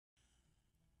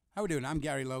How we doing? I'm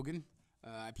Gary Logan.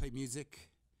 I play music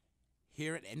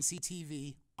here at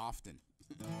NCTV often.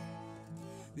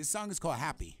 This song is called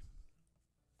Happy.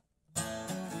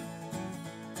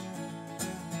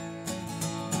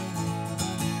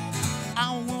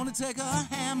 I wanna take a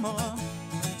hammer,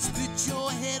 split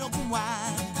your head open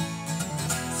wide,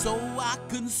 so I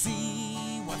can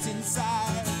see what's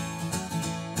inside.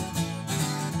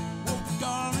 Oh,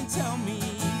 darling, tell me,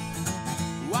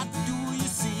 what do you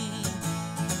see?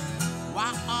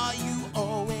 Why are you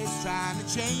always trying to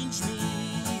change me?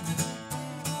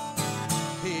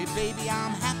 Hey, baby,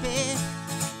 I'm happy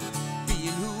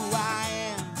being who I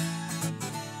am.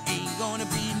 Ain't gonna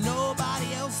be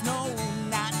nobody else, no,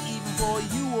 not even for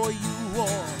you or you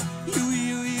or you,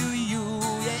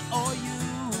 yeah, or you.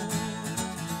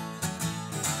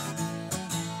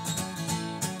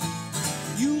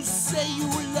 You say you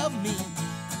will love me,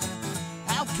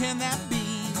 how can that be?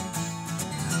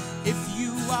 If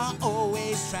you are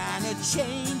always trying to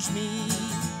change me.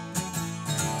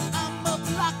 I'm a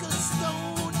block of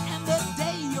stone and the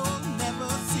day you'll never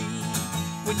see,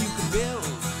 when you can build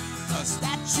a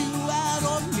statue out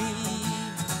of me.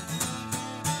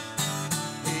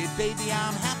 Hey baby,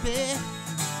 I'm happy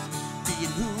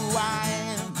being who I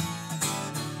am.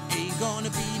 Ain't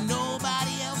gonna be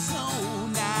nobody else, no,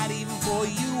 not even for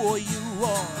you or you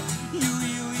or you,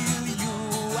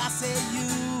 I say you.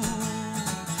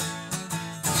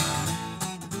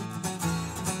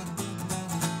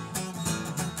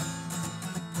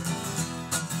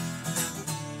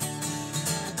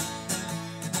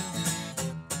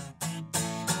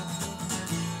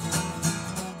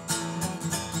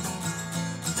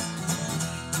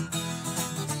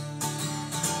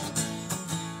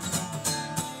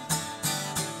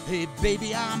 Hey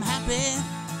baby, I'm happy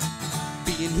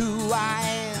being who I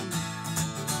am.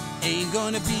 Ain't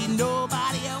gonna be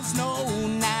nobody else, no,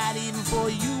 not even for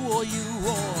you or you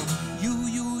or you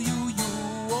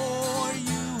or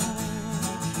you.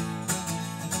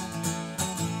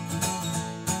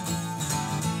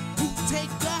 You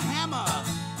take the hammer,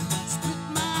 split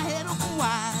my head open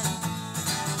wide,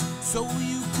 so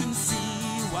you can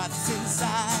see what's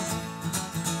inside.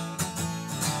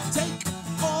 Take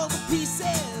all the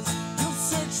pieces, you'll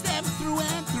search them through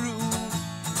and through.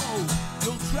 Oh,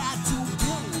 you'll try to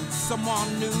build someone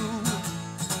new.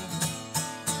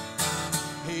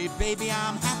 Hey baby,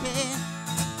 I'm happy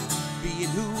being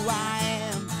who I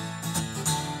am.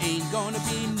 Ain't gonna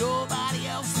be nobody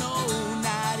else, no,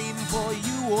 not even for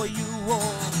you or you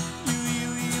or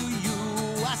you,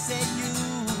 I said you,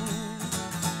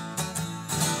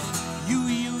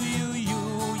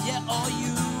 yeah, or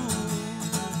you.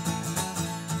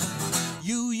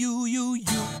 You,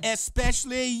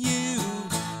 especially you.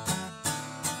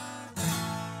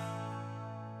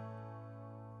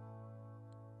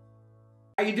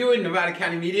 How you doing, Nevada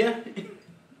County Media?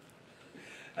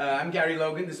 I'm Gary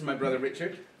Logan. This is my brother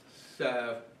Richard. It's,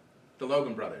 the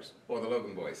Logan Brothers, or the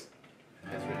Logan Boys.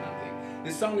 That's written on thing.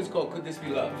 This song is called "Could This Be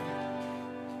Love?"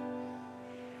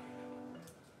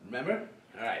 Remember?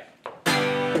 All right.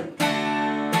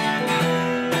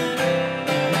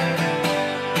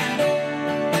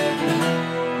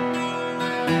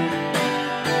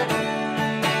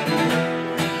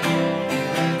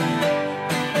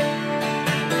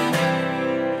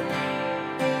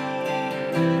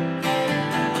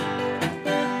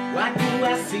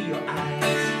 See your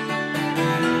eyes,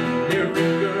 every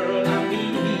girl I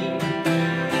meet.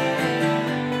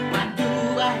 Why do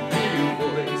I hear your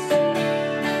voice?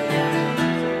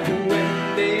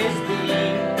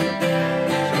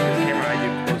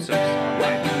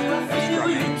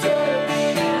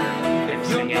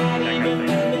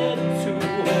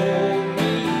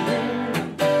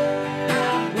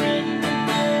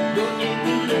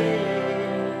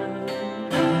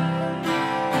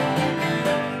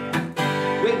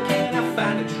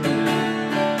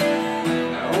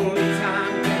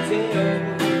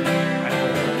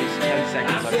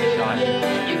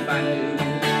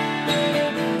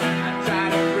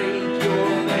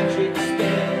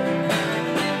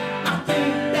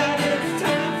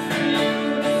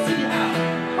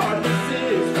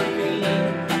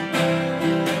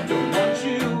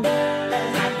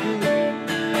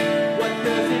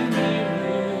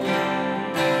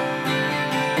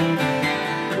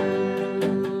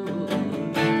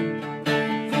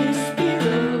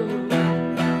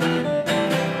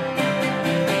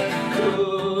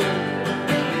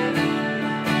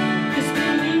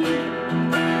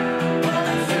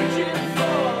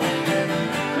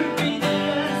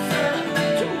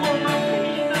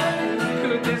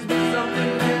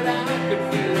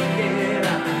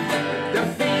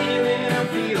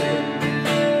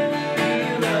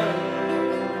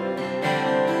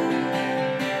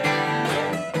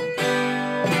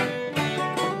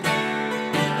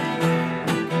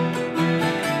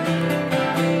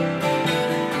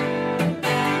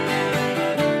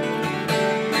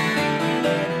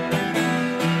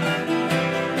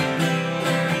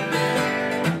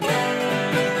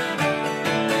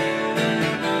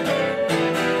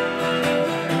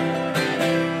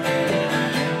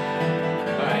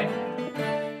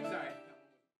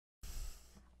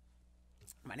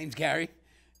 My name's Gary.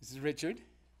 This is Richard.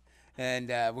 And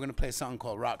we're going to play a song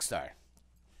called Rockstar.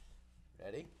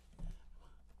 Ready? 1,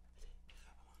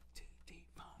 2, 3,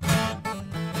 4.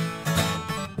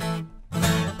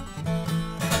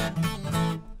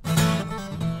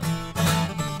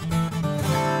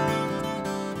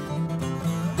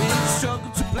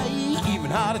 Struggle to play,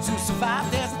 even harder to survive.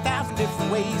 There's 1,000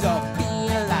 different ways of being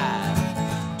alive.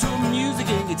 Tour music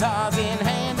and guitars in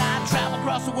hand, I travel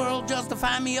across the world just to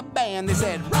find me a band. They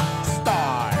said rock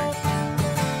star.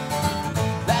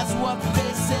 That's what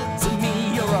they said to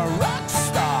me. You're a rock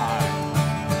star.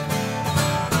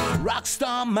 Rock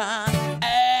star mind.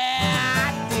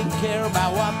 I didn't care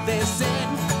about what they said.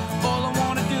 All I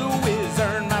wanna do is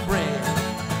earn my bread.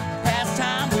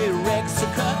 Pastime with Rex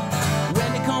or cut.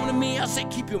 I say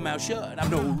keep your mouth shut, I'm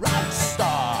no rock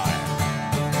star.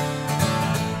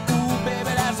 Ooh,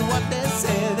 baby, that's what they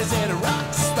said. They said a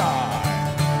rock star.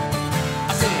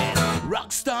 I said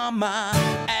rock star my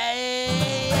ass.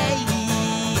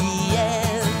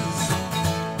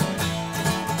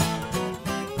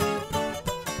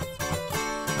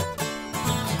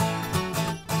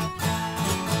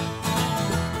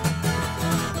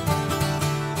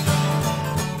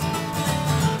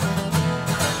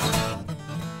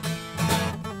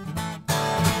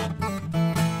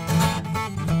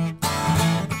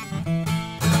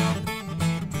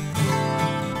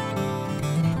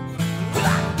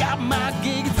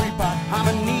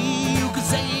 Harmony, you could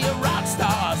say a rock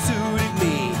star suited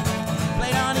me.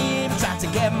 Played on the end, tried to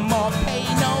get more pay.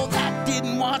 No, that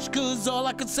didn't watch, cause all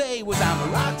I could say was I'm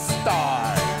a rock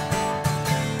star.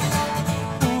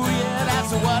 Ooh, yeah,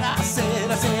 that's what I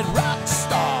said rock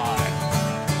star.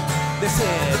 They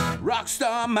said, rock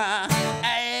star my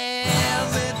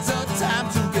ass. It took time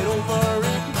to get over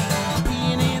it.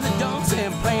 Being in the dumps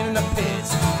and playing in the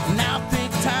pits. Now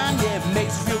think time, yeah, it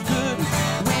makes you feel good.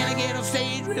 When I get on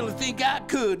stage, really think I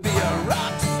could be a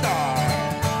rock star.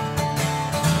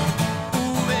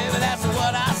 Ooh, baby, that's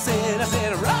what I said a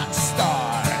rock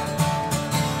star.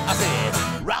 I said,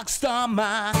 rock star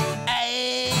my ass.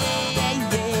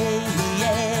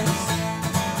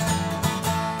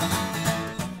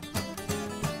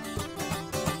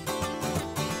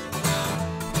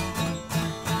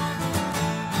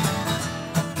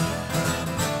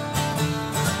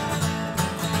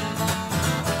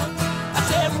 I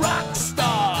said, rock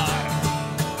star.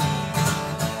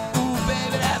 Ooh,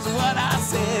 baby, that's what I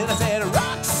said a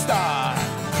rock star.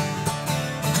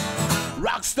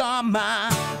 Rock star my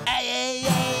ass.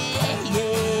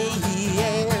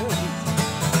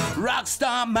 Rock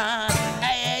star my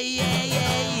ass.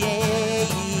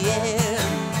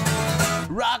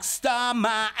 Rock star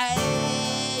my ass.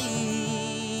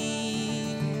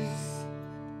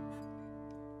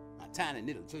 My tiny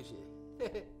little tushy.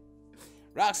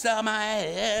 Rock star my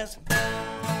ass.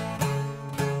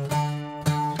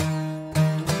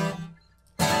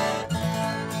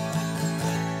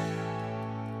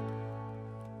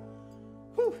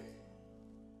 Whew.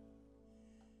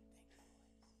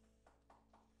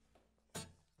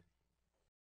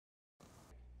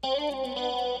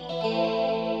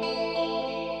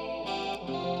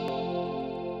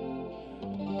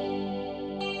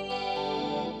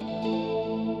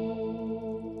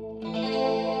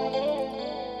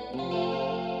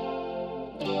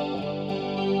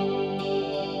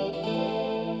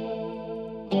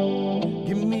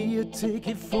 Give me a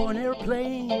ticket for an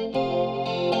airplane.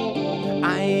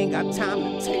 I ain't got time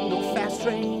to take no fast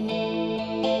train.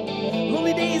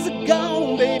 Lonely days are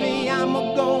gone, baby, I'm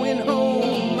a-going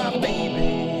home, my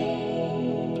baby.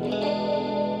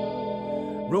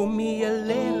 Wrote me a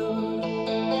letter.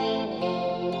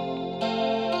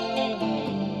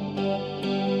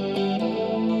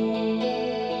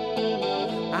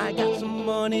 I got some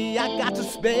money I got to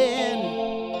spend.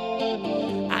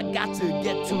 I got to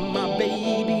get to my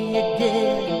baby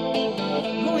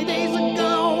again. Lonely days are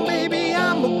gone, baby,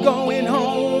 I'm a-going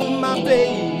home, my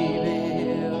baby.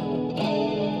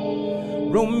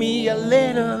 Wrote me a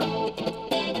letter.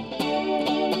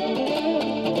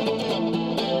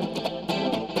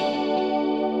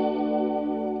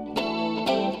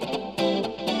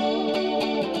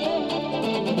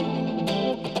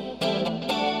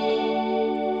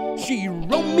 She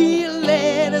wrote me a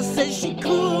letter, said she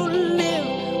couldn't live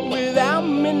without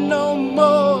me no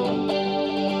more.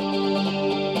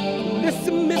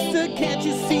 Listen, mister, can't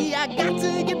you see I got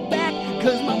to get back,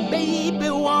 'cause my baby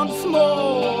wants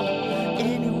more.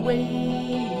 Anyway,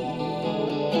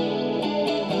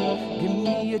 give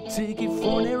me a ticket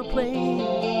for an airplane.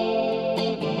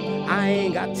 I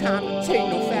ain't got time to take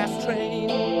no fast train.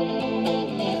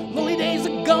 Lonely days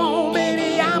are gone,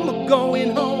 baby, I'm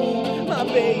a-going home, my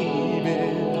baby.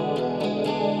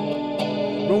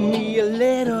 wrote me a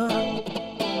letter.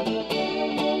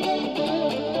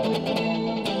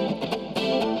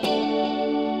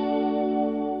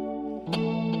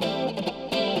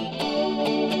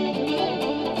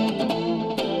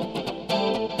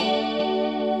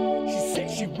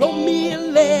 She wrote me a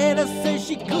letter, said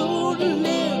she couldn't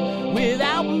live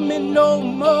without me no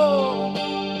more.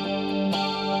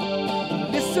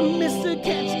 Listen, mister,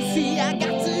 can't you see I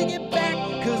got to get back,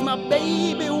 'cause my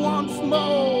baby wants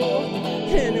more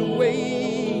anyway.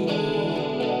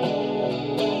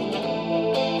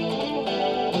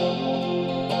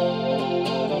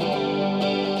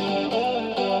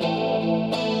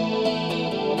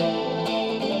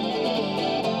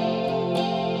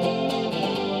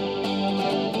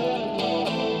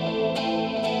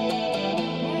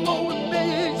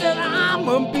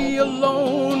 I'ma be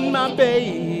alone, my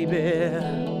baby.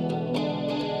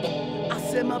 I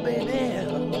said, my baby,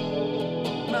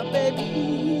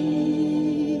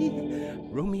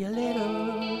 wrote me a letter.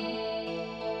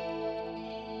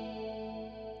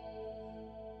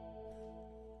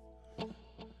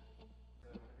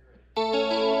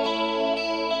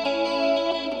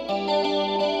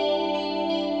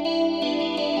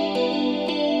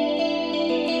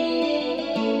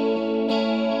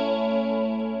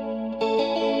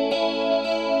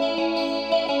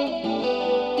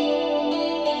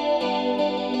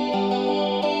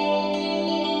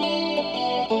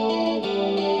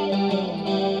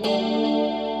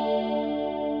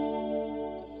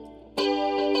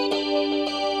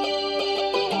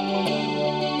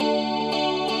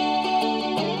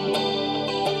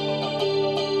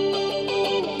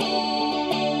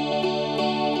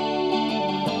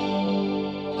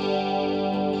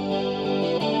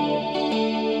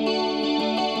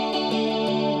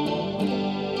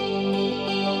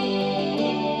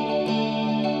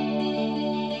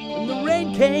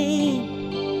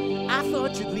 Came, I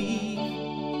thought you'd leave,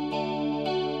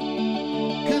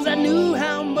 'cause I knew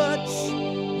how much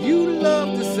you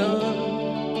loved the sun.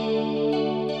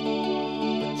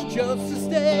 But you chose to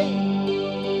stay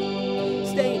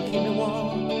and keep me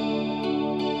warm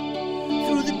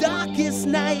through the darkest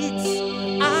nights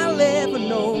I'll ever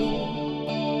know.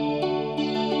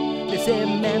 They said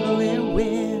mandolin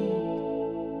wind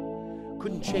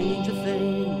couldn't change a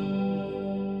thing,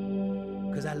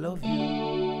 'cause I love you.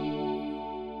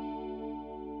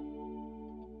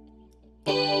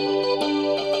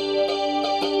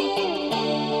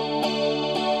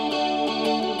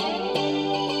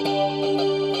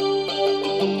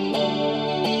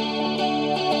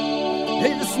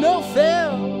 Hey, the snow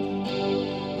fell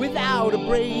without a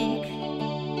break,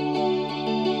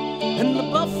 and the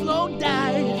buffalo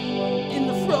died in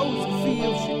the frozen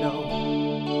fields, you know.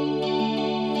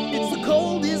 It's the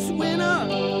coldest winter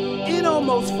in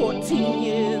almost 14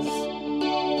 years.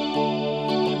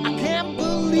 I can't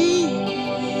believe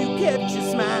you kept your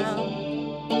smile,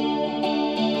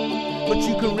 but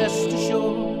you can rest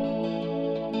assured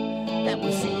that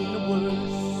we've seen the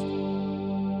worst,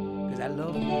 'cause I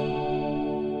love you.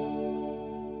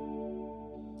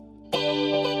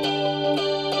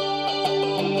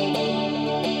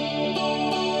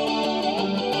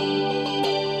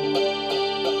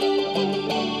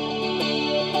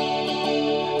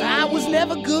 I was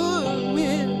never good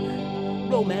with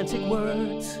romantic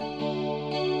words,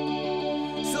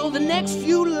 so the next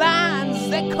few lines,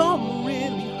 they come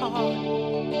really hard.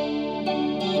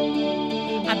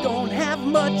 I don't have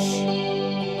much,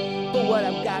 but what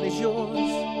I've got is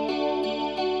yours,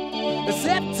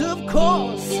 except of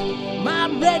course my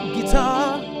red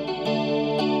guitar,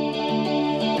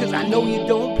 'cause I know you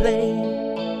don't play,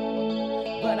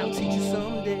 but I'll teach you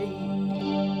someday.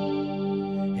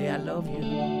 Hey, I love you.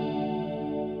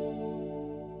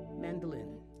 Mandolin.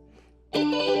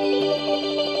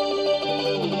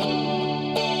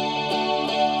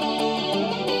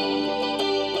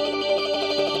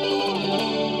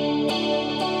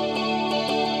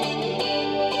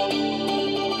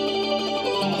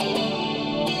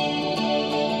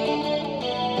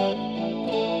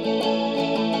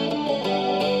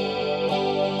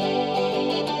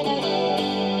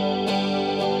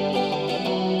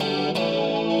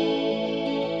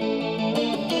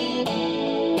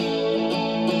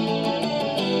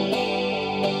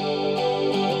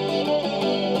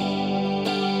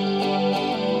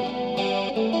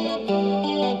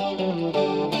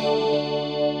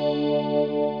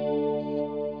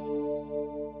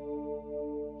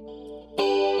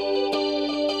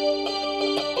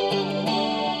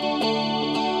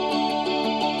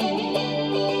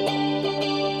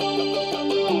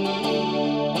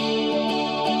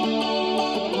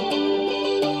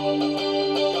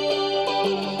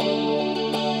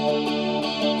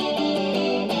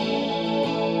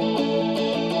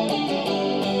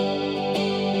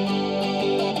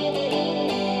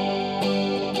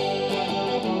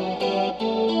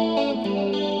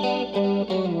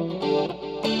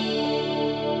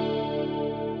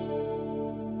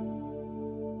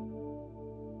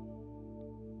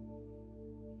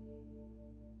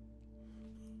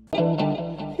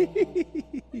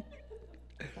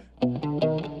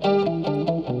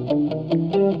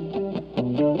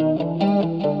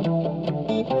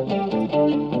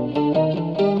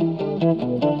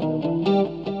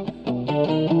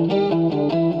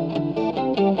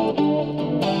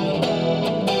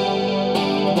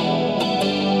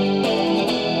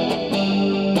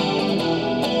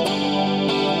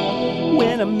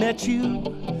 When I met you,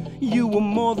 you were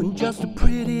more than just a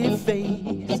pretty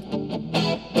face.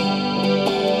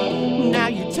 Now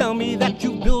you tell me that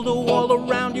you build a wall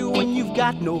around you when you've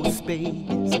got no space.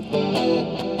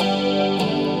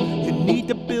 You need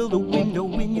to build a window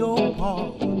in your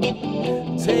wall.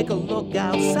 Take a look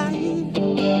outside.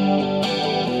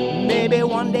 Maybe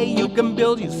one day you can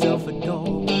build yourself a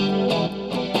door.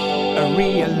 And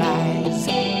realize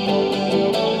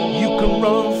you can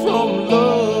run from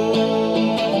love.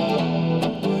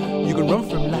 You can run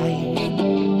from life.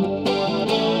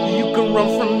 You can run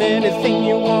from anything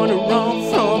you want to run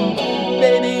from.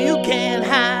 Baby, you can't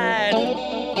hide.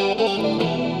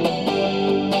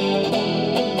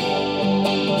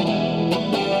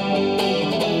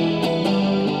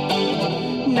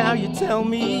 Now you tell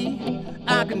me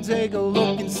I can take a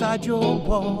look inside your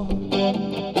wall.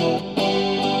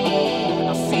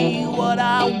 I see what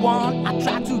I want, I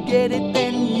try to get it,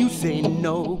 then you say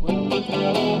no.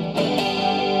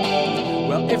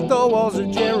 Well, if the walls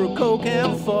of Jericho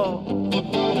can fall,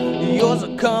 yours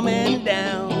are coming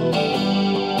down.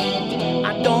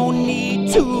 I don't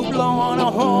need to blow on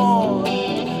a horn,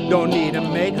 don't need to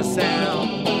make a sound.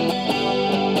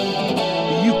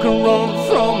 You can run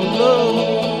from love.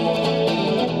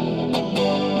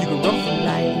 You can run from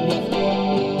life.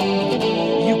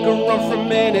 You can run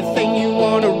from anything you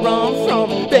want to run from.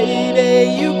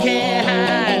 Baby, you can't hide.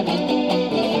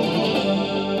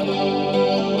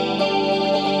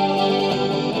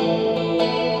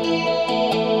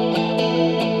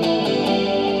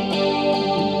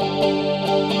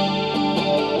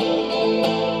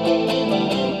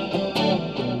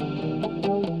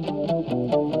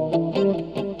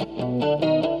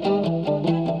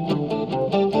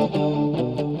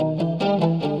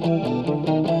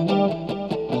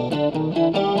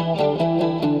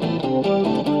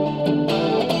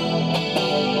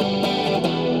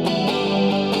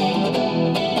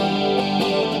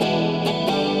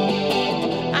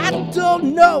 I don't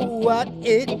know what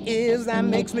it is that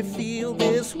makes me feel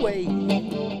this way.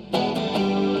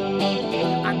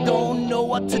 I don't know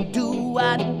what to do,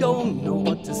 I don't know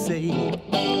what to say.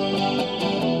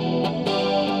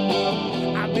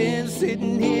 I've been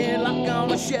sitting here like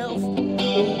on a shelf,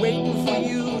 waiting for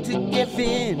you to get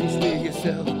finished with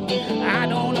yourself. I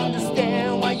don't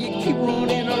understand why you keep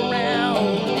running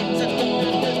around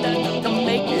to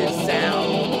make this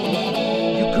sound.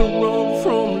 You can run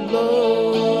from love.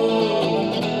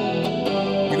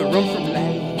 You can run from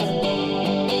life.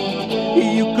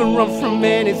 You can run from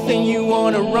anything you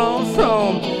want to run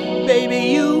from.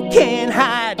 Baby, you can't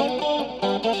hide.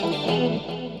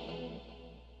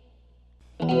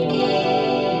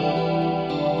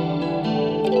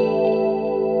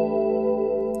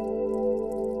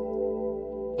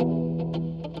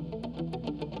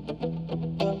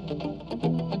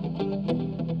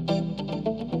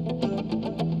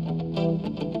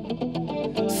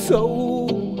 So,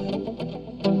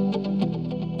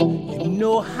 you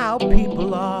know how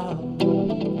people are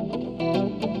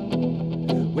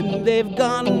when they've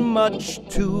gone much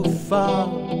too far,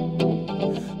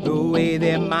 the way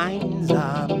their minds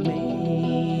are made.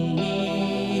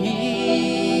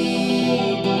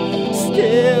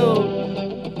 Still,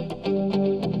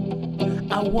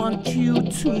 I want you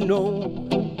to know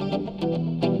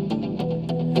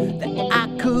that I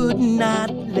could not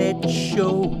let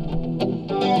show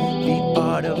the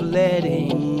art of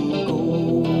letting go.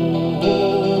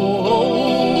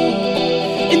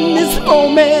 In this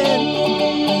moment,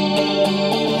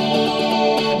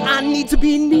 I need to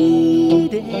be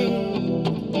needed.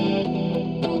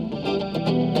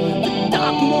 The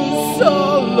darkness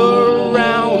all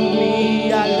around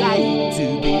me, I like to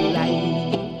be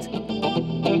light.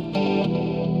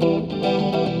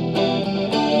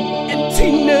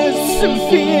 Emptiness and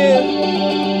fear,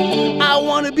 I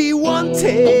wanna be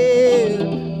wanted.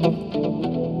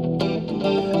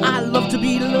 I love to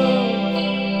be loved.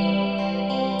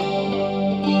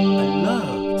 I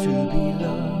love to be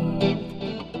loved.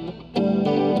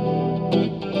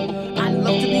 I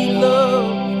love to be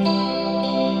loved.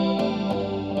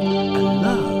 I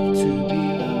love to be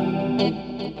loved.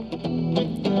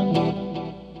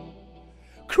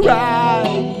 Cry,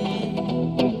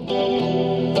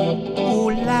 ooh,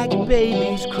 like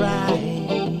babies cry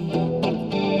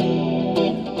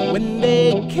when they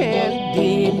can't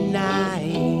deny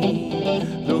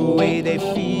way they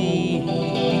feel.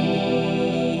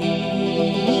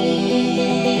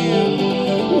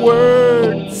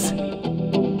 Words,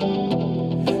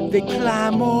 they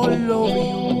climb all over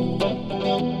you.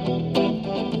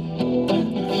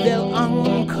 They'll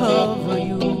uncover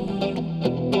you,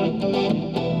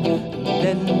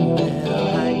 then they'll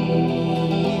hide.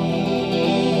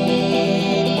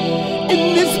 In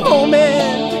this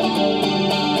moment,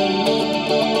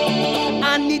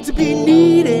 I need to be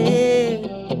needed.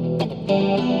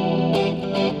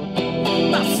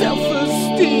 My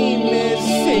self-esteem is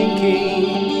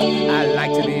sinking. I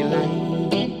like to be liked.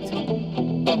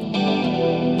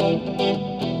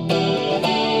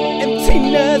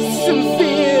 Emptiness and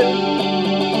fear,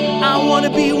 I want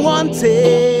to be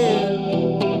wanted.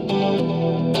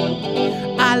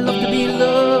 I love to be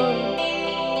loved.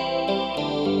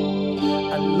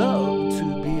 I love to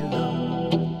be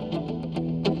loved.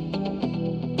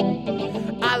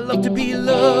 I love to be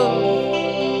loved.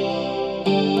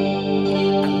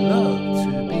 I love to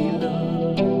be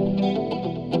loved.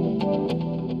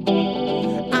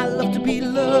 I love to be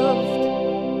loved.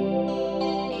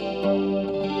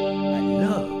 I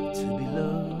love to be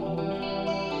loved.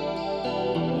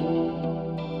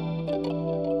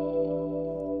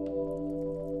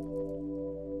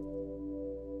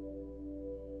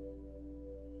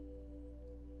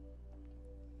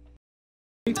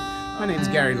 My name's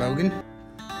Gary Logan.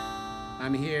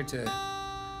 I'm here to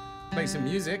play some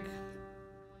music.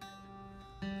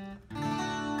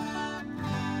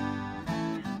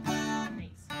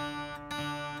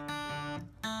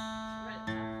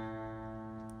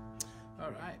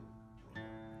 All right.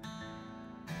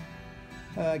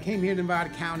 I came here to Nevada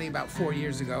County about 4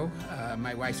 years ago.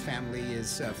 My wife's family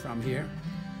is from here.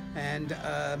 And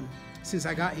since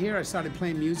I got here, I started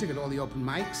playing music at all the open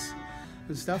mics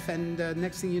and stuff, and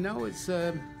next thing you know, it's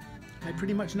I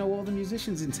pretty much know all the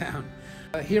musicians in town.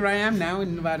 Here I am now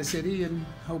in Nevada City, and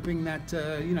hoping that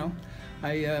you know,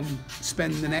 I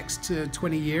spend the next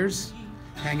 20 years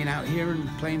hanging out here and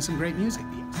playing some great music.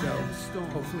 So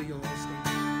hopefully you'll all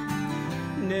stay.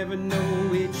 Never know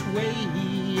which way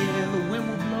the wind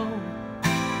will blow.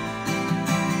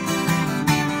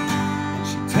 And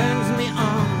she turns me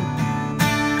on,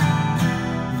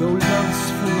 though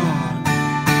love's forlorn.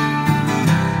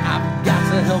 I've got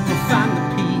to help her find the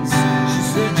peace she's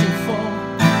searching for.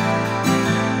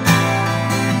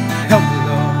 Help me,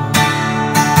 Lord.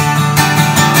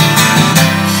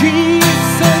 She's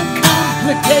so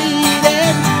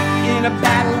complicated, in a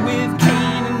battle with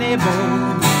Cain and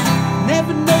Abel.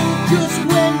 Never know just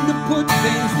when to put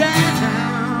things down.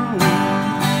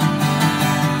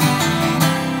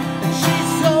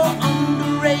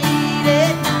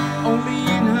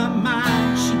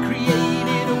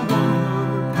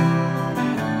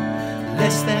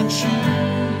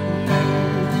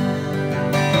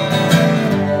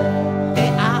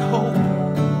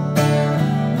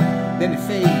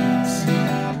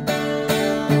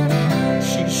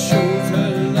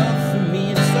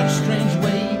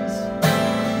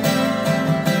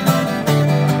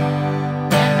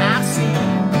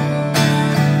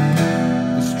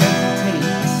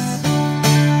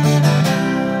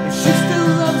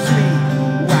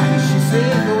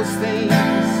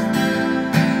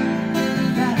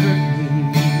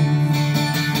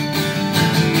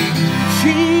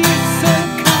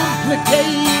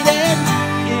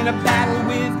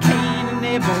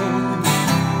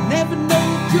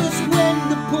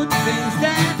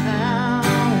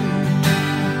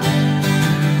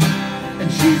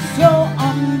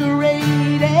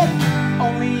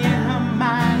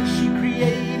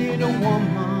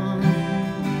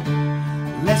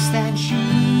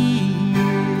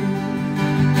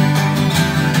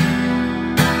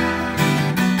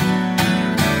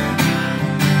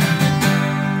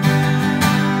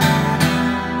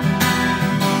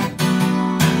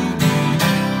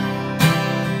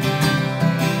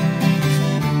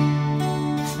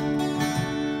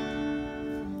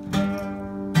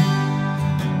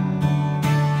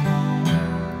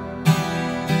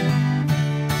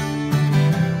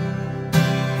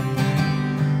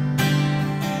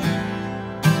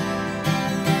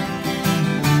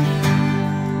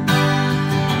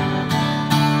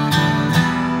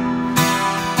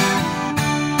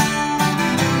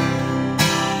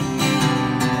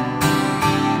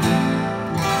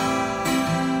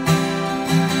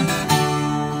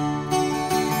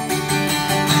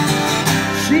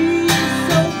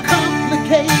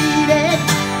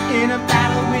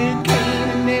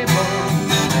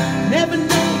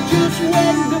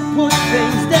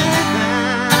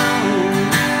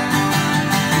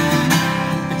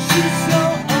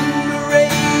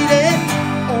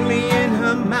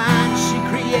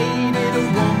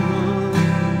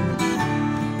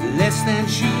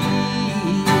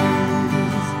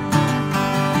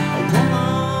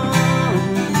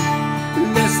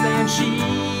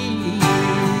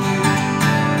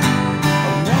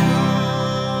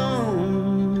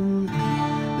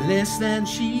 than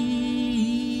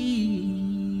she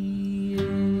is.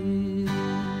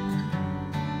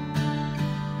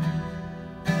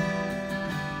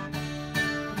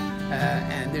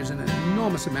 And there's an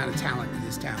enormous amount of talent in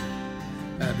this town.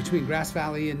 Between Grass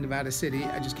Valley and Nevada City,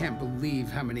 I just can't believe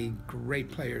how many great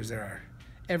players there are.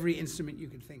 Every instrument you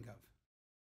can think of.